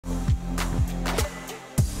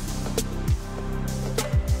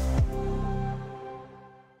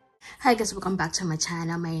Hi guys, welcome back to my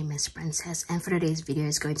channel. My name is Princess, and for today's video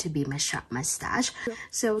is going to be my shop mustache.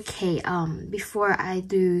 So okay, before I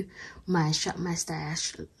do my shop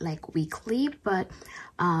mustache like weekly, but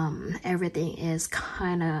everything is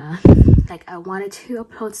kind of like I wanted to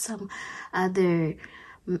upload some other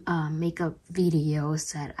makeup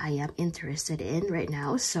videos that I am interested in right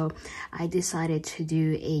now. So I decided to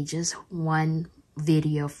do just one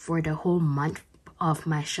video for the whole month of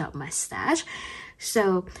my shop mustache.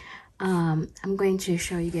 So I'm going to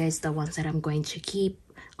show you guys the ones that I'm going to keep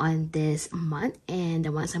on this month and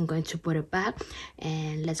the ones I'm going to put it back,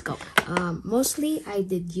 and let's go. Mostly I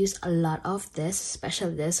did use a lot of this,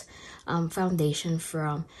 especially this foundation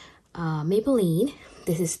from Maybelline.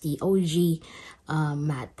 This is the OG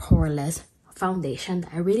matte poreless foundation.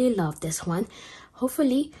 I really love this one.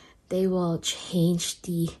 Hopefully they will change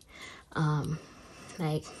the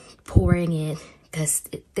like pouring it, because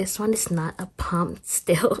this one is not a pump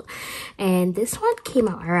still, and this one came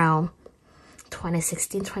out around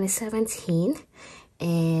 2016 2017,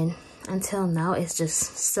 and until now it's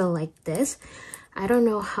just still like this. I don't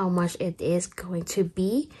know how much it is going to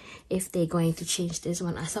be if they're going to change this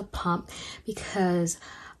one as a pump, because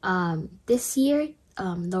this year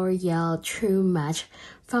L'Oreal True Match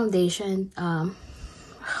foundation,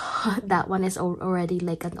 that one is already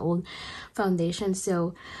like an old foundation,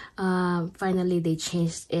 so finally they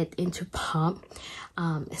changed it into pump.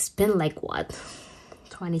 It's been like what,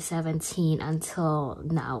 2017 until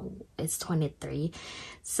now it's 23,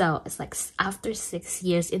 so it's like after 6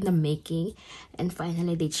 years in the making, and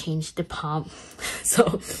finally they changed the pump.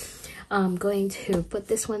 So I'm going to put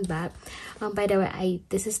this one back. By the way,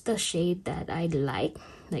 this is the shade that I like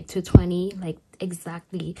 220, like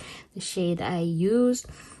exactly the shade I use.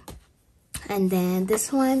 And then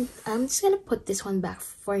this one, I'm just gonna put this one back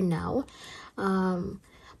for now.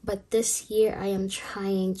 But this year I am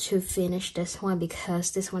trying to finish this one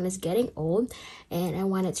because this one is getting old and I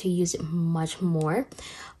wanted to use it much more.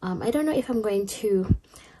 I don't know if I'm going to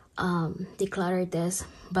declutter this,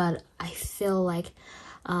 but I feel like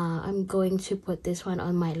I'm going to put this one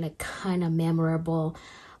on my like kind of memorable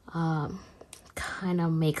kind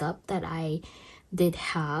of makeup that I did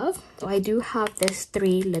have. So I do have these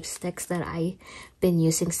 3 lipsticks that I've been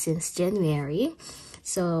using since January.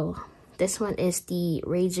 So this one is the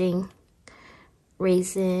Raisin,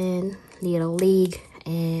 Little League,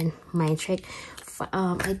 and Mind Trick.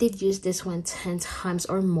 I did use this one 10 times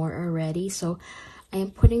or more already, so I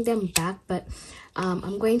am putting them back. But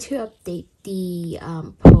I'm going to update the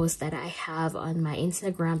posts that I have on my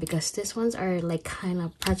Instagram, because these ones are like kind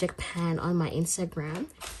of project pan on my Instagram.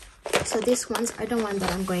 So these ones are the ones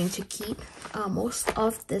that I'm going to keep. Most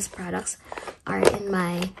of these products are in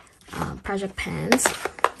my project pans,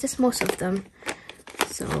 just most of them.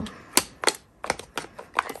 So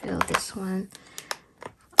I feel this one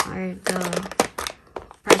are the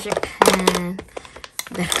project pan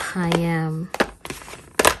that I am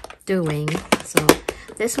doing. So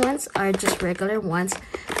these ones are just regular ones,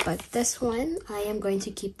 but this one I am going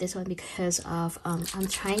to keep this one because of I'm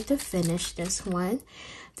trying to finish this one.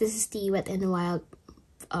 This is the Wet n Wild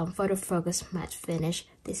Photo Focus Matte Finish.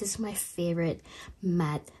 This is my favorite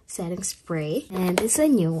matte setting spray, and it's a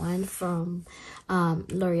new one from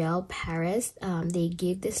L'Oreal Paris. They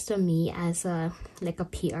gave this to me as a like a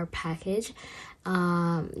PR package.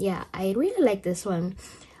 Yeah, I really like this one,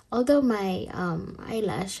 although my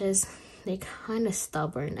eyelashes, they kind of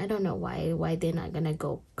stubborn. I don't know why they're not gonna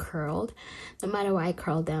go curled. No matter why I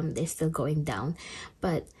curl them, they're still going down.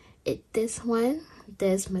 But this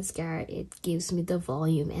mascara, it gives me the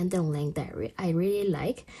volume and the length that I really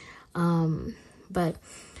like. But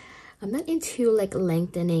I'm not into like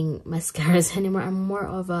lengthening mascaras anymore. I'm more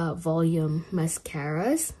of a volume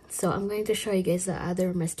mascaras. So I'm going to show you guys the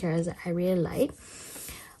other mascaras that I really like.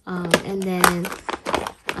 And then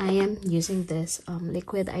I am using this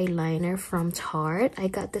liquid eyeliner from Tarte. I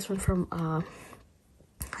got this one from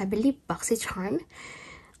I believe BoxyCharm.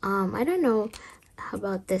 I don't know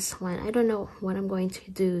about this one. I don't know what I'm going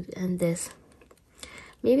to do in this.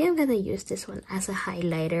 Maybe I'm gonna use this one as a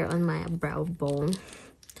highlighter on my brow bone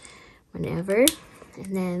whenever.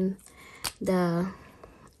 And then the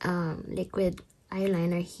liquid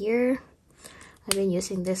eyeliner here, I've been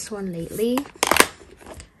using this one lately.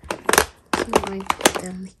 So I'm going to put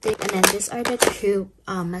them like this. And then these are the 2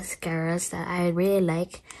 mascaras that I really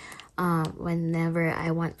like whenever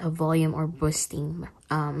I want a volume or boosting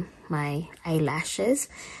my eyelashes.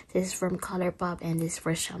 This is from ColourPop and this is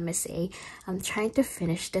for Chamessé. I'm trying to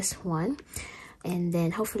finish this one, and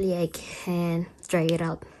then hopefully I can dry it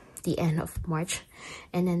out the end of March.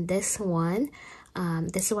 And then this one,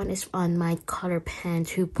 This one is on my Color Pen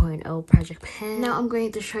 2.0 project pen. Now I'm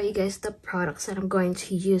going to show you guys the products that I'm going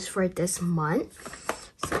to use for this month.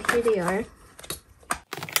 So here they are.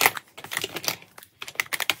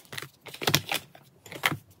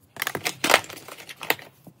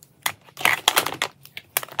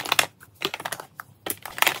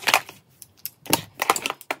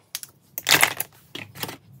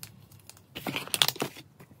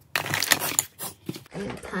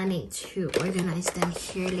 I'm planning to organize them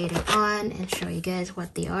here later on and show you guys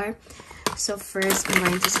what they are. So first, I'm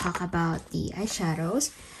going to talk about the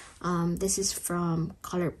eyeshadows. This is from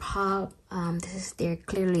ColourPop. This is their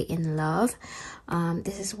Clearly in Love.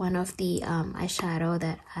 This is one of the eyeshadow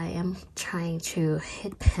that I am trying to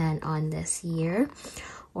hit pan on this year,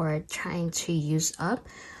 or trying to use up.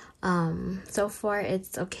 So far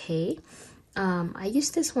it's okay. I use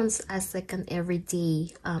this one as like an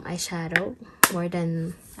everyday eyeshadow, more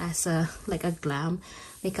than as a glam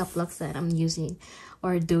makeup look that I'm using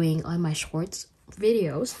or doing on my shorts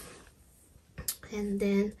videos. And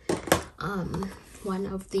then one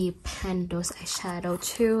of the Pandos eyeshadow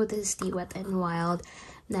too. This is the Wet n Wild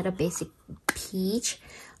Not a Basic Peach.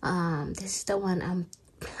 This is the one I'm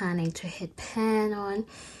planning to hit pan on.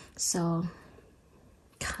 So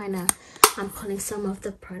kind of I'm pulling some of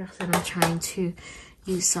the products that I'm trying to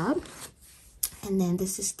use up. And then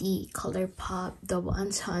this is the ColourPop Double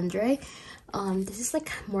Entendre. This is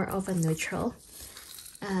like more of a neutral.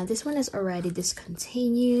 This one is already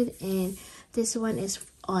discontinued, and this one is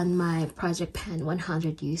on my project pen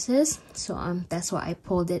 100 uses. So that's why I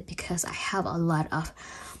pulled it, because I have a lot of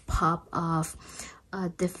pop of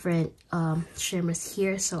different shimmers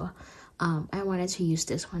here. So I wanted to use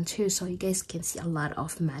this one too, so you guys can see a lot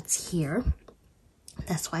of mattes here.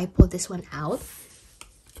 That's why I pulled this one out.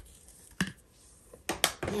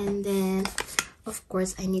 And then of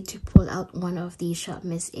course I need to pull out one of the Shop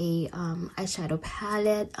Miss A eyeshadow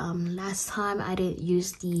palette. Last time I didn't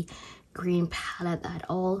use the green palette at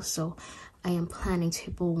all, so I am planning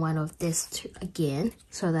to pull one of this again,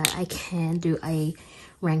 so that I can do a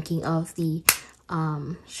ranking of the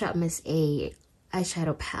Shop Miss A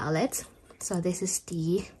eyeshadow palette. So this is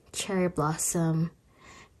the Cherry Blossom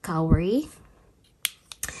Kaori.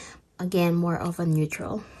 Again, more of a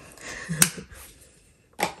neutral.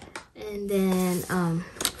 And then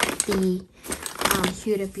the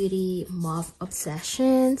Huda Beauty Mauve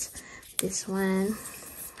Obsessions. This one,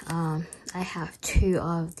 I have two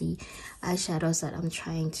of the eyeshadows that I'm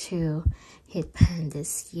trying to hit pan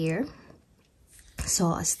this year.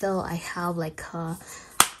 So still I have like a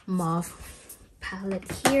mauve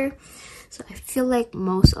palette here. So I feel like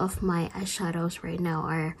most of my eyeshadows right now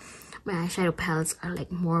are, my eyeshadow palettes are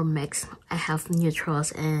like more mixed. I have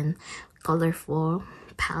neutrals and colorful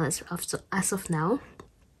palettes as of now.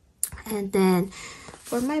 And then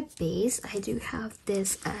for my base, I do have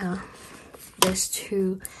this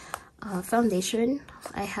two foundation.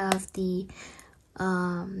 I have the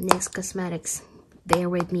NYX Cosmetics Bear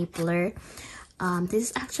With Me Blur. This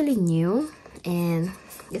is actually new, and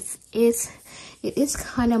it is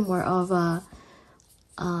kind of more of a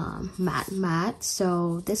matte,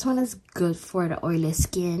 so this one is good for the oily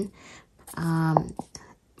skin,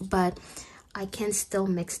 but I can still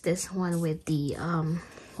mix this one with the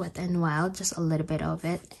Wet n Wild, just a little bit of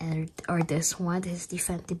it, or this one. This is the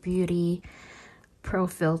Fenty Beauty Pro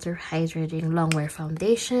Filter Hydrating Longwear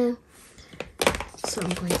Foundation. So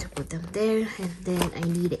I'm going to put them there. And then I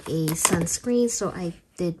need a sunscreen, so I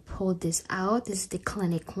did pull this out. This is the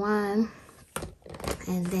Clinique one.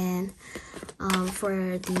 And then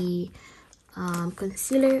for the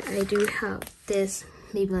concealer, I do have this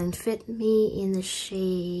Maybelline Fit Me in the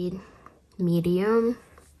shade medium.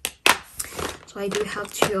 So I do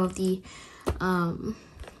have two of the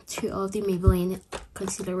Maybelline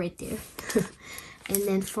concealer right there. And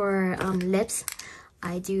then for lips,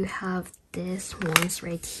 I do have this ones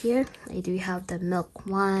right here. I do have the Milk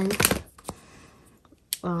one,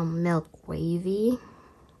 Milk Wavy.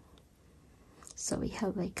 So we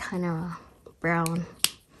have like kind of brown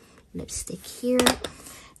lipstick here.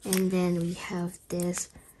 And then we have this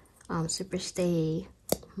Superstay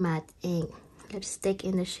Matte Ink lipstick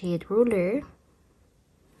in the shade Ruler.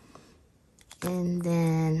 And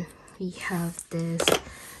then we have this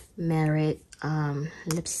Merit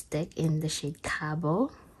lipstick in the shade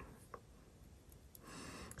Cabo.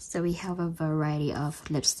 So we have a variety of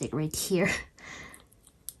lipstick right here.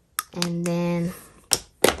 And then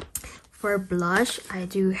for blush, I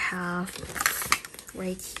do have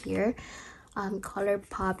right here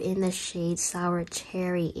ColourPop in the shade Sour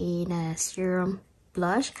Cherry in a serum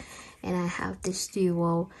blush. And I have this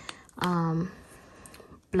duo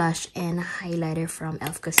blush and highlighter from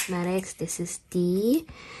e.l.f. Cosmetics. This is the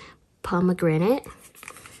pomegranate.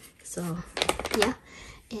 So yeah,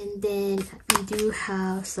 and then we do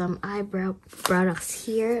have some eyebrow products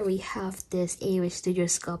here. We have this AOA Studio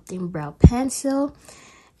Sculpting Brow Pencil,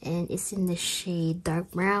 and it's in the shade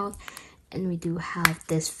dark brown. And we do have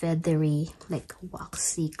this feathery, like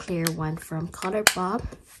waxy clear one from ColourPop.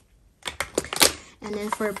 And then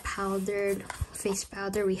for powdered face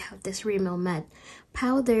powder, we have this Rimmel Matte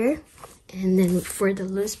powder. And then for the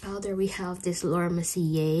loose powder, we have this Laura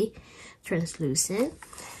Mercier translucent.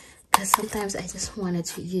 Because sometimes I just wanted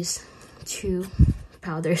to use 2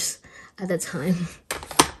 powders at a time.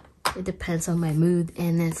 It depends on my mood.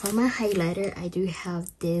 And then for my highlighter, I do have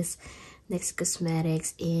this NYX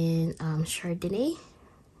Cosmetics in Chardonnay.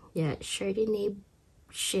 Yeah, Chardonnay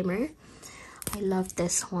Shimmer. I love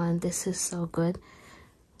this one. This is so good.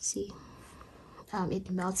 See, it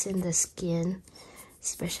melts in the skin,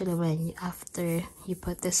 especially when after you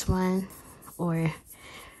put this one, or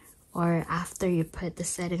after you put the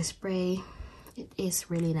setting spray. It is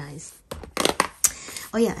really nice.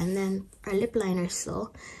 Oh yeah, and then our lip liner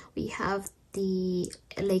still. We have the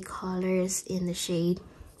LA Colors in the shade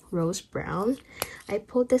Rose Brown. I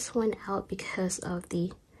pulled this one out because of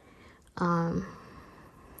the right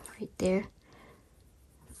there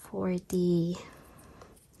for the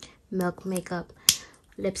Milk Makeup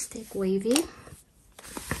lipstick wavy.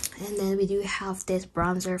 And then we do have this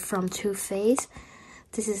bronzer from Too Faced.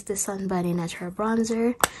 This is the Sun Bunny Natural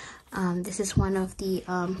Bronzer. This is one of the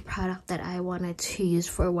product that I wanted to use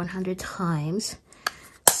for 100 times.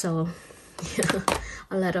 So yeah,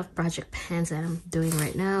 a lot of project pans that I'm doing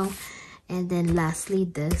right now. And then lastly,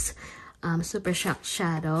 this Super Shock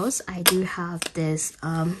Shadows. I do have this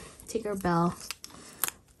Tinkerbell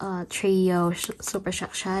Trio Super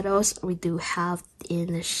Shock Shadows. We do have in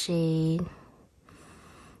the shade,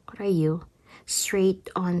 what are you? Straight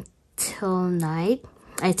on Till Night.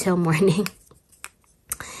 Till Morning.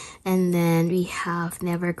 And then we have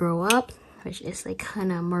Never Grow Up, which is like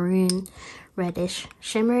kind of maroon reddish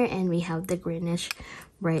shimmer, and we have the greenish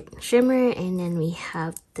bright shimmer. And then we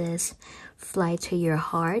have this Fly to Your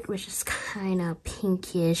Heart, which is kind of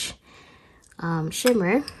pinkish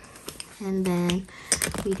shimmer. And then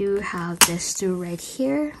we do have this two right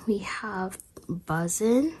here. We have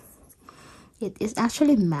Buzzin'. It is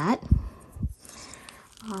actually matte.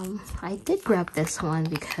 I did grab this one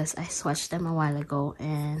because I swatched them a while ago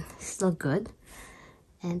and it's still good.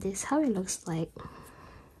 And this is how it looks like.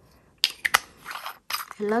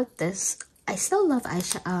 I love this. I still love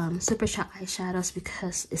Super Shock eyeshadows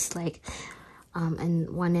because it's like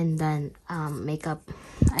and one and done makeup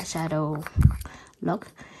eyeshadow look.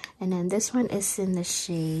 And then this one is in the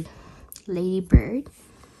shade Lady Bird.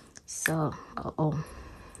 So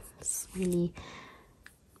it's really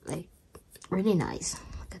like really nice.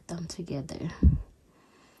 Look at them together.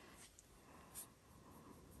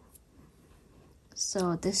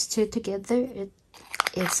 So these two together,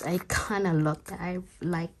 it's a kind of look that I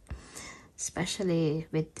like, especially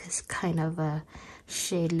with this kind of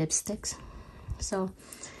shade lipsticks. So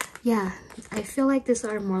yeah, I feel like these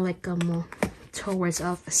are more like more towards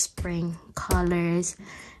of spring colors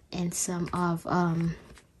and some of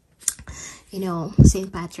you know,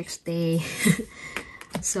 St. Patrick's Day.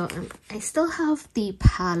 So I still have the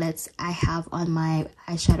palettes I have on my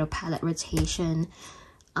eyeshadow palette rotation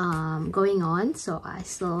going on. So I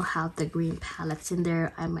still have the green palettes in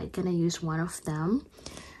there. I might gonna use one of them.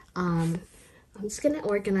 I'm just gonna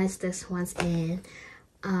organize this once, and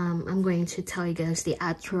I'm going to tell you guys the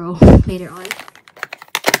outro later on.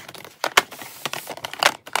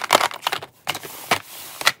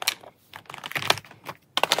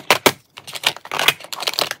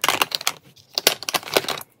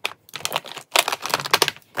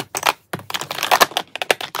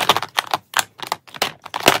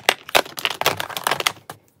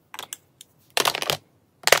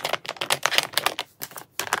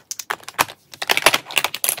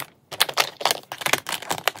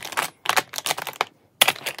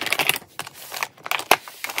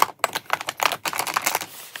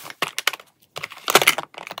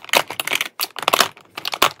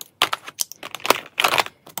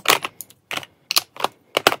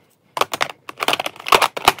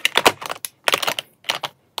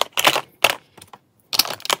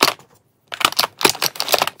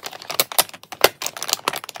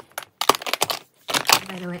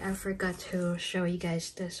 By the way, I forgot to show you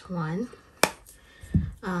guys this one.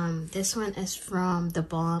 This one is from the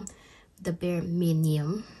Balm, the Bare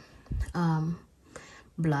Medium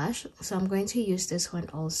blush. So I'm going to use this one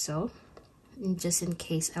also, just in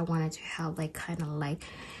case I wanted to have like kind of light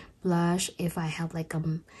blush if I have like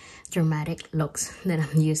dramatic looks that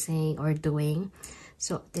I'm using or doing.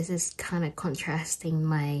 So this is kind of contrasting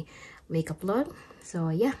my makeup look. So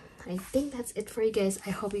yeah, I think that's it for you guys.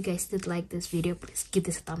 I hope you guys did like this video. Please give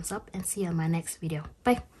this a thumbs up and see you on my next video.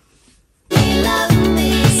 Bye. Love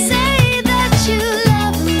me, say that you